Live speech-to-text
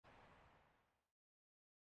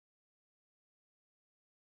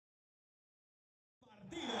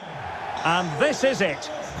And this is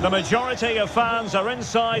it. The majority of fans are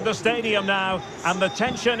inside the stadium now, and the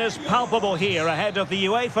tension is palpable here ahead of the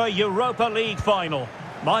UEFA Europa League final.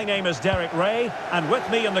 My name is Derek Ray, and with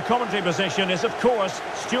me in the commentary position is, of course,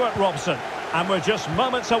 Stuart Robson. And we're just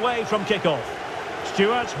moments away from kickoff.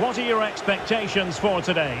 Stuart, what are your expectations for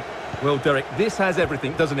today? Well, Derek, this has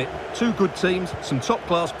everything, doesn't it? Two good teams, some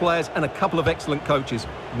top-class players, and a couple of excellent coaches.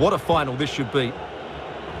 What a final this should be.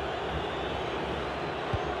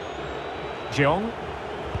 Jeong.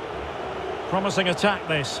 Promising attack,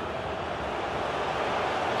 this.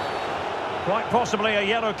 Quite possibly a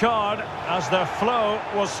yellow card as their flow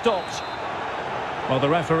was stopped. Well, the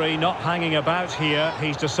referee not hanging about here.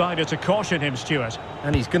 He's decided to caution him, Stuart.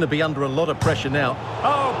 And he's going to be under a lot of pressure now.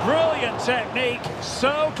 Oh, brilliant technique.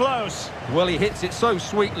 So close. Well, he hits it so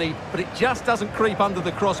sweetly, but it just doesn't creep under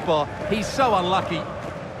the crossbar. He's so unlucky.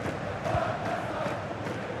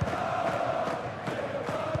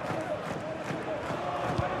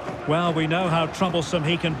 Well, we know how troublesome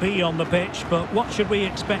he can be on the pitch, but what should we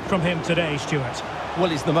expect from him today, Stuart? Well,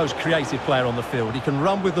 he's the most creative player on the field. He can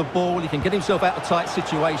run with the ball, he can get himself out of tight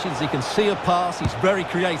situations, he can see a pass, he's very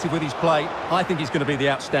creative with his play. I think he's going to be the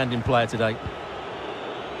outstanding player today.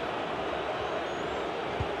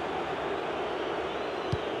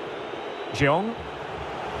 Jeong.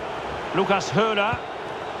 Lucas Höhler.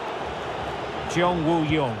 Jeong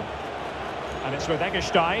Woo-Young. And it's with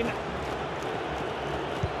Eggestein.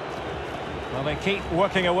 Well, they keep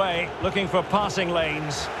working away, looking for passing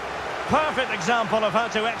lanes. Perfect example of how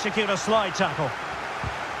to execute a slide tackle.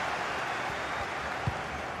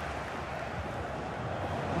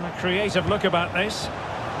 And a creative look about this.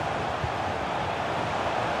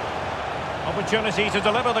 Opportunity to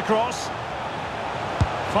deliver the cross.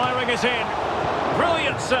 Firing it in.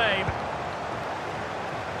 Brilliant save.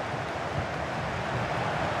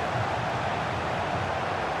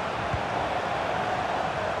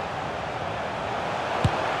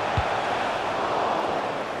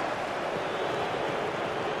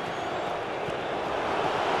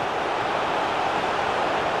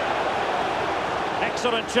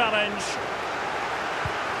 Excellent challenge.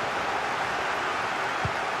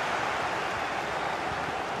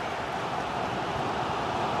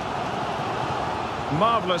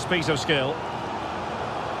 Marvellous piece of skill.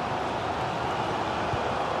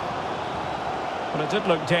 Well, it did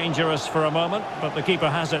look dangerous for a moment, but the keeper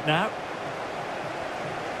has it now.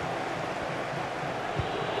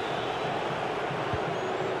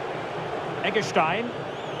 Eggestein.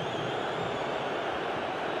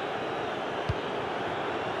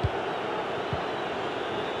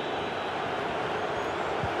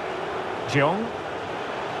 Jeong.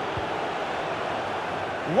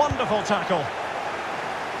 Wonderful tackle.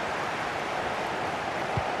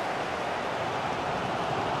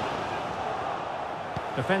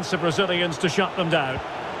 Defensive Brazilians to shut them down.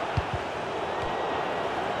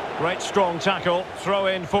 Great strong tackle. Throw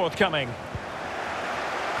in forthcoming.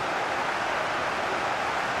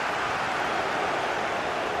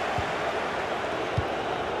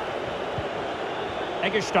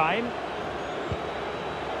 Eggestein.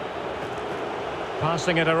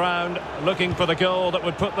 Passing it around, looking for the goal that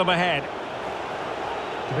would put them ahead.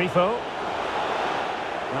 Grifo.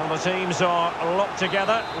 Well, the teams are locked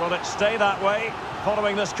together. Will it stay that way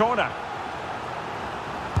following this corner?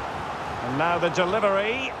 And now the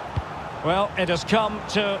delivery. Well, it has come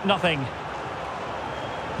to nothing.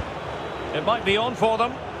 It might be on for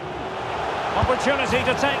them. Opportunity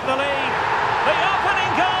to take the lead. The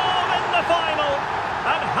opening goal in the final.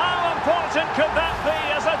 And how important could that be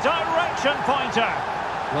as a direction pointer?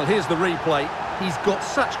 Well, here's the replay. He's got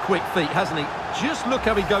such quick feet, hasn't he? Just look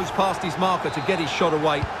how he goes past his marker to get his shot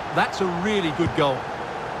away. That's a really good goal.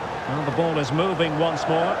 Well, the ball is moving once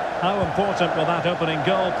more. How important will that opening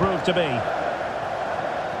goal prove to be?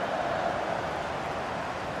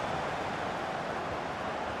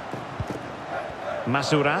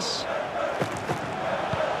 Masouras.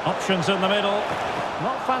 Options in the middle.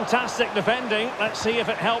 Not fantastic defending. Let's see if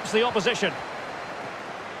it helps the opposition.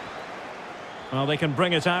 Well, they can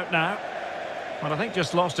bring it out now. Well, I think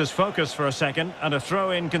just lost his focus for a second, and a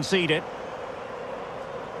throw-in conceded.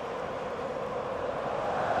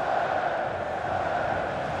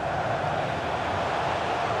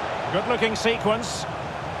 Good-looking sequence.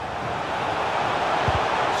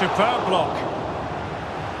 Superb block.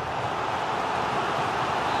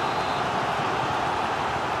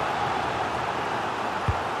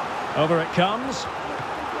 Over it comes.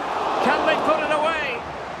 Can they put it away?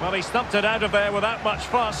 Well, he stumped it out of there without much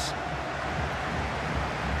fuss.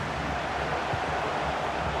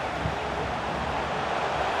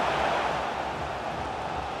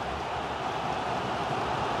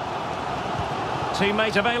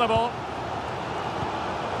 teammate available.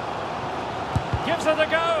 Gives it a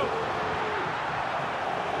go.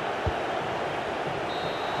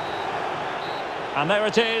 And there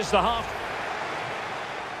it is, the half.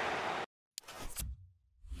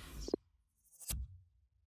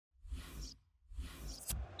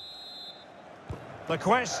 The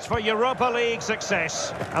quest for Europa League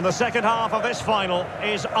success. And the second half of this final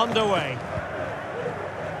is underway.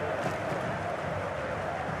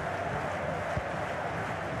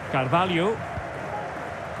 Carvalho.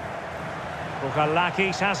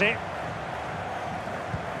 Olympiacos has it.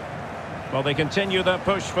 Well, they continue their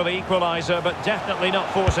push for the equaliser, but definitely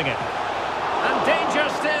not forcing it. And danger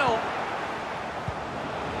still.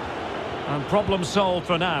 And problem solved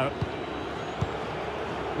for now.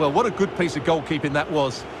 Well, what a good piece of goalkeeping that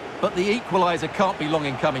was. But the equaliser can't be long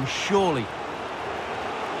in coming, surely.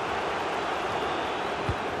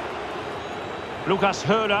 Lucas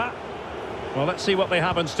Höra. Well, let's see what they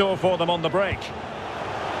have in store for them on the break. It's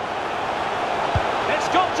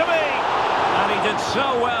got to be! And he did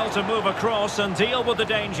so well to move across and deal with the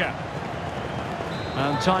danger.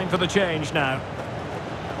 And time for the change now.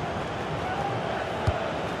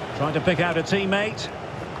 Trying to pick out a teammate.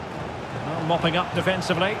 Well, mopping up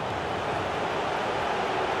defensively.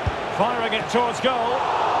 Firing it towards goal.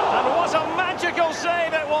 And what a magical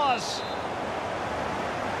save it was!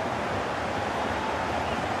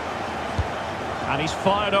 And he's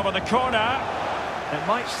fired over the corner. It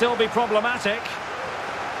might still be problematic.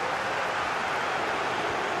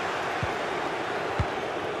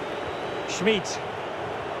 Schmidt.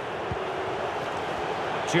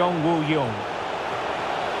 Jeong Woo-young.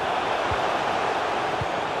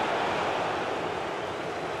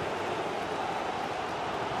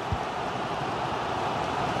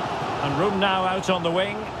 And room now out on the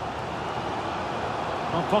wing.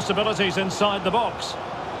 Well, possibilities inside the box.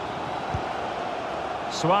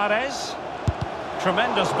 Suarez.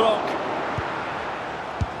 Tremendous block.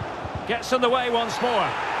 Gets in the way once more.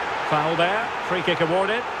 Foul there. Free kick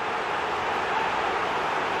awarded.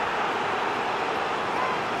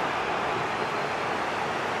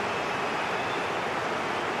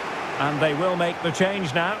 And they will make the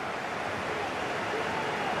change now.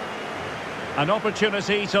 An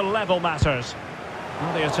opportunity to level matters.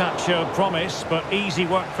 Well, the attack showed promise, but easy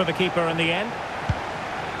work for the keeper in the end.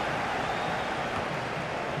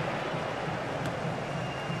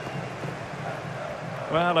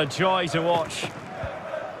 Well, a joy to watch.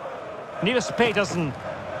 Niels Petersen.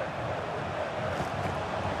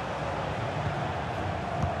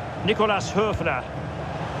 Nicolas Höfler.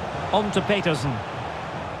 On to Petersen.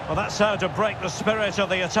 Well, that's how to break the spirit of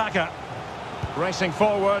the attacker. Racing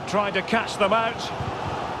forward, trying to catch them out.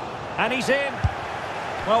 And he's in.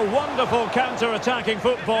 Well, wonderful counter-attacking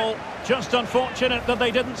football. Just unfortunate that they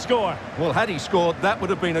didn't score. Well, had he scored, that would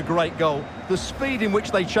have been a great goal. The speed in which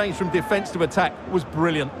they changed from defence to attack was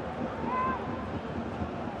brilliant.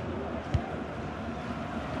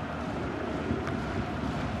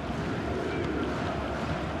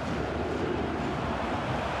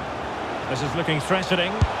 This is looking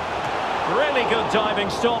threatening. Really good diving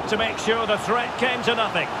stop to make sure the threat came to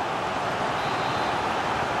nothing.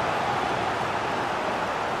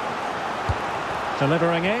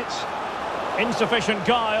 Delivering it. Insufficient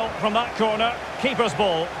guile from that corner. Keeper's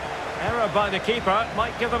ball. Error by the keeper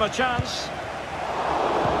might give them a chance.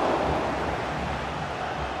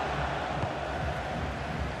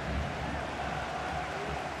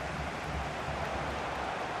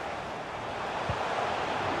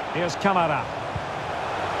 Here's Camara.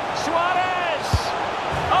 Suarez!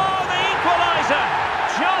 Oh, the equaliser!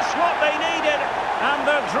 Just what they needed, and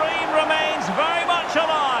the dream remains very much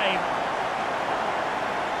alive.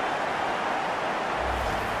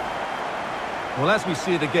 Well, as we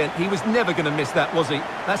see it again, he was never going to miss that, was he?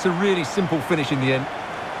 That's a really simple finish in the end.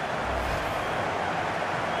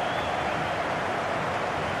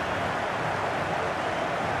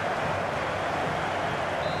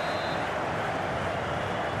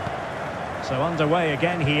 So underway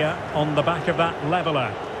again here on the back of that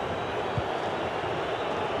leveller.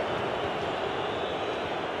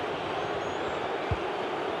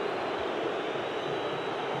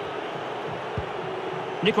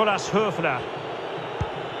 Nicolas Höfler.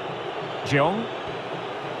 Jeong.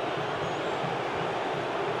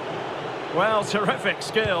 Well, terrific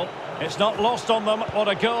skill. It's not lost on them what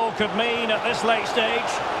a goal could mean at this late stage.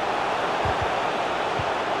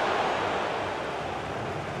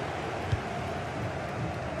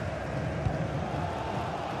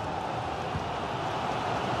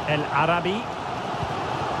 El Arabi.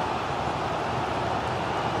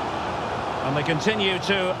 And they continue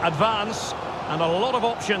to advance, and a lot of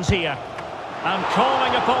options here. And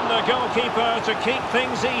calling upon the goalkeeper to keep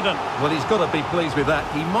things even. Well, he's got to be pleased with that.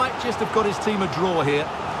 He might just have got his team a draw here.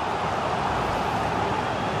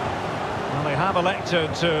 Well, they have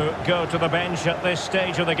elected to go to the bench at this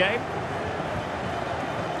stage of the game.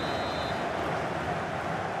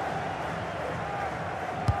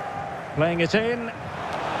 Playing it in.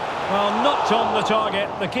 Well, not on the target.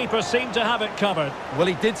 The keeper seemed to have it covered. Well,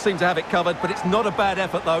 he did seem to have it covered, but it's not a bad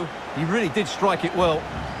effort, though. He really did strike it well.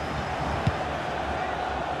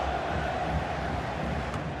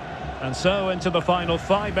 And so into the final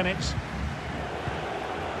 5 minutes.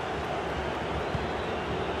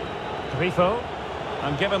 Grifo.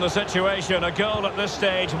 And given the situation, a goal at this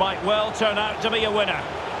stage might well turn out to be a winner.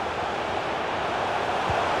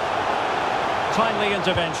 Timely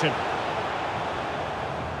intervention.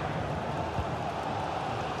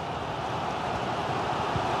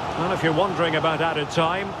 Well, if you're wondering about added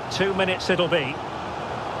time, 2 minutes it'll be.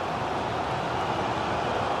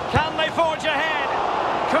 Can they forge ahead?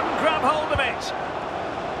 Couldn't grab hold of it.